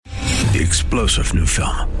The explosive new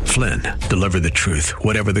film, Flynn, Deliver the Truth,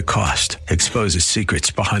 Whatever the Cost, exposes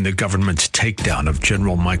secrets behind the government's takedown of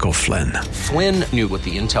General Michael Flynn. Flynn knew what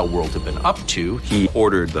the intel world had been up to. He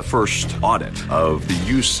ordered the first audit of the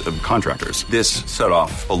use of contractors. This set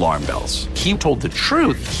off alarm bells. He told the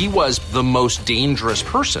truth. He was the most dangerous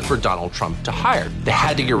person for Donald Trump to hire. They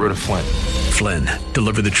had to get rid of Flynn. Flynn,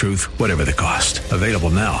 Deliver the Truth, Whatever the Cost. Available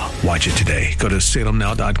now. Watch it today. Go to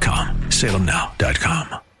salemnow.com.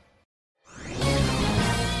 salemnow.com.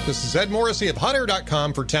 This is Ed Morrissey of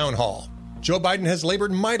HotAir.com for Town Hall. Joe Biden has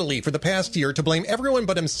labored mightily for the past year to blame everyone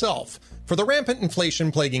but himself for the rampant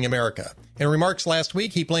inflation plaguing America. In remarks last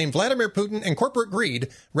week, he blamed Vladimir Putin and corporate greed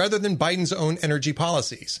rather than Biden's own energy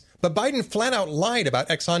policies. But Biden flat out lied about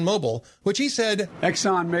ExxonMobil, which he said,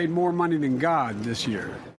 Exxon made more money than God this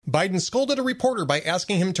year. Biden scolded a reporter by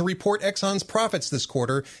asking him to report Exxon's profits this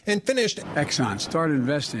quarter and finished, Exxon, start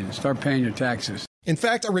investing, start paying your taxes. In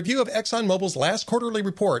fact, a review of ExxonMobil's last quarterly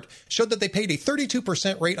report showed that they paid a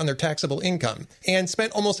 32% rate on their taxable income and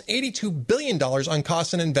spent almost $82 billion on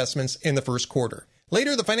costs and investments in the first quarter.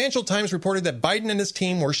 Later, the Financial Times reported that Biden and his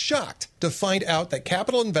team were shocked to find out that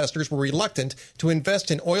capital investors were reluctant to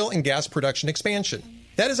invest in oil and gas production expansion.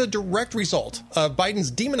 That is a direct result of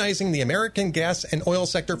Biden's demonizing the American gas and oil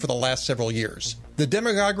sector for the last several years. The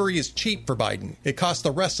demagoguery is cheap for Biden. It costs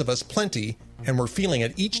the rest of us plenty, and we're feeling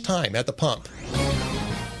it each time at the pump.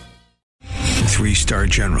 Three-star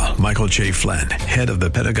General Michael J. Flynn, head of the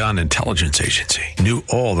Pentagon Intelligence Agency, knew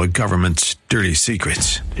all the government's dirty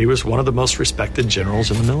secrets. He was one of the most respected generals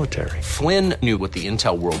in the military. Flynn knew what the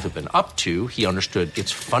intel world had been up to. He understood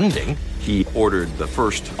its funding. He ordered the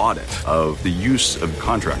first audit of the use of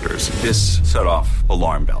contractors. This set off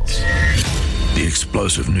alarm bells. The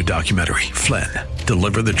explosive new documentary, Flynn,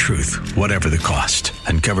 Deliver the Truth, Whatever the Cost,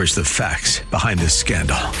 uncovers the facts behind this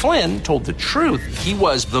scandal. Flynn told the truth. He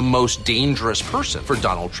was the most dangerous person for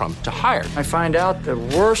Donald Trump to hire. I find out the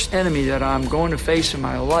worst enemy that I'm going to face in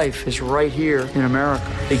my life is right here in America.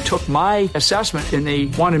 They took my assessment and they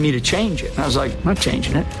wanted me to change it. And I was like, I'm not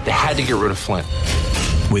changing it. They had to get rid of Flynn.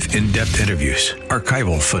 With in-depth interviews,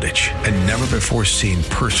 archival footage, and never-before-seen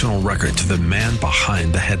personal records of the man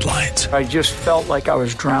behind the headlines. I just felt like I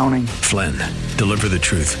was drowning. Flynn, Deliver the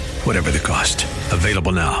Truth, Whatever the Cost.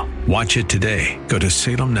 Available now. Watch it today. Go to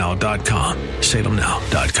salemnow.com.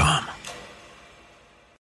 salemnow.com.